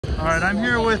All right, I'm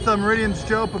here with Meridian's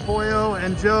Joe Mpoyo.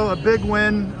 And Joe, a big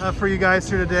win for you guys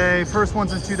here today. First one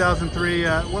since 2003.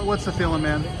 What's the feeling,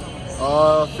 man?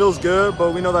 Feels good,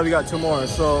 but we know that we got two more.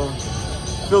 So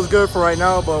feels good for right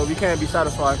now, but we can't be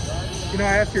satisfied. You know,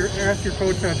 I asked your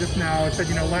coach just now. I said,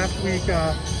 you know, last week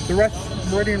the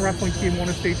Meridian wrestling team won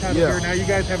a state title here. Now you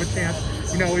guys have a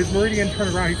chance. You know, is Meridian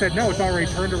turned around? He said, no, it's already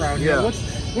turned around. You know,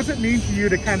 what's it mean to you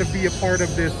to kind of be a part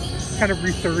of this kind of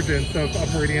resurgence of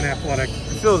Meridian athletics?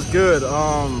 It feels good.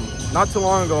 Not too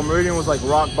long ago, Meridian was like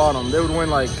rock bottom. They would win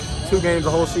like 2 games the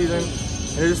whole season,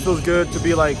 and it just feels good to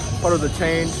be like part of the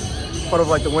change, part of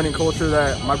like the winning culture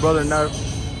that my brother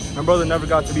never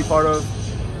got to be part of.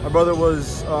 My brother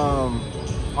was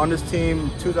on this team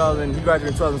he graduated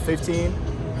in 2015,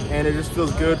 and it just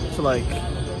feels good to like.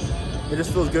 It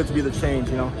just feels good to be the change,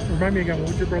 you know. Remind me again, what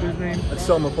was your brother's name? It's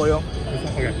Joe Mpoyo.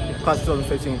 Okay. Class of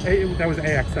 2015. That was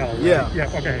AXL, right? Yeah.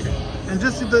 Okay. And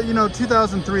just,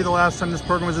 2003, the last time this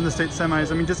program was in the state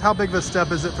semis, I mean, just how big of a step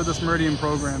is it for this Meridian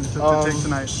program to take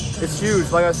tonight? It's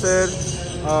huge. Like I said,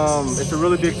 it's a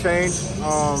really big change.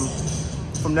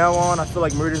 From now on, I feel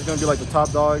like Meridian's going to be like the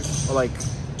top dogs, or like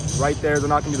right there. They're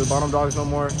not going to be the bottom dogs no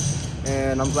more.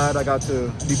 And I'm glad I got to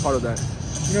be part of that.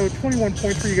 You know, 21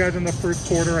 points for you guys in the first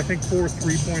quarter. I think 4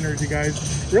 3-pointers. You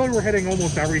guys really were hitting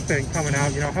almost everything coming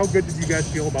out. You know, how good did you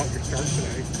guys feel about your start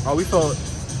today? We felt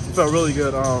really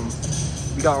good.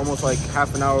 We got almost like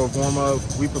half an hour of warm up.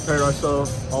 We prepared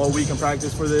ourselves all week in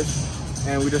practice for this,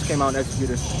 and we just came out and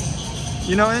executed.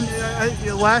 You know, and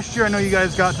last year I know you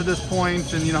guys got to this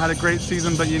point and had a great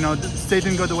season, but state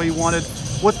didn't go the way you wanted.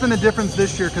 What's been the difference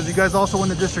this year? Because you guys also won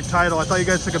the district title. I thought you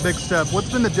guys took a big step.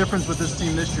 What's been the difference with this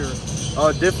team this year?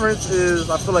 Difference is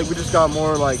I feel like we just got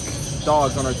more like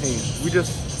dogs on our team.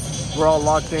 We're all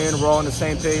locked in. We're all on the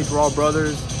same page. We're all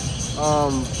brothers.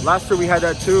 Last year we had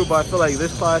that too, but I feel like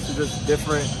this class is just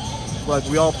different. Like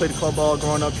we all played club ball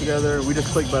growing up together. We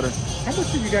just click better. How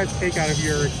much did you guys take out of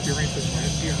your experiences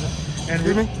last year? And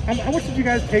Excuse me? How much did you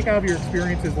guys take out of your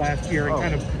experiences last year and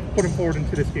kind of put them forward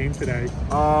into this game today?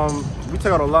 We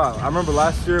took out a lot. I remember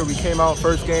last year we came out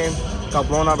first game, got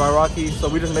blown out by Rocky, so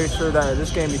we just made sure that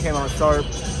this game we came out sharp,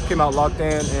 came out locked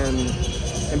in,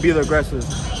 and be the aggressive.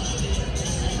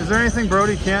 Is there anything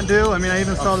Brody can't do? I mean, I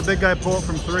even saw the big guy pull it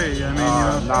from 3. I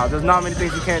mean, Nah, there's not many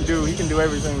things he can't do. He can do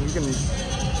everything. He can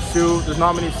shoot. There's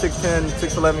not many 6'10",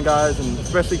 6'11" guys, and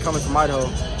especially coming from Idaho,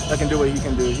 that can do what he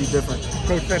can do. He's different.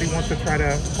 Coach said he wants to try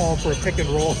to call for a pick and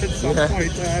roll at some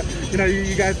point.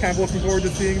 You guys kind of looking forward to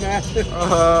seeing that?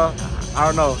 I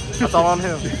don't know. That's all on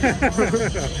him.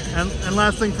 and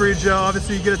last thing for you, Joe,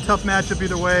 obviously you get a tough matchup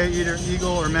either way, either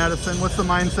Eagle or Madison. What's the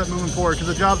mindset moving forward? Because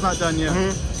the job's not done yet.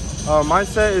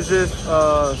 Mindset is just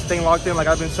staying locked in, like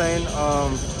I've been saying.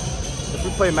 If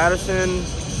we play Madison,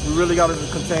 we really got to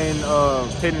contain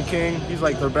Tatum King. He's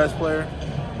like their best player.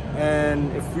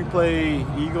 And if we play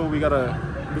Eagle, we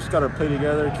just gotta play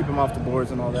together, keep him off the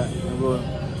boards and all that.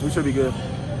 And we should be good.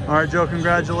 All right, Joe,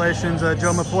 congratulations.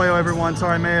 Joe Mpoyo, everyone.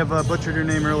 Sorry, I may have butchered your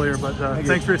name earlier, but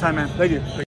thanks for your time, man. Thank you.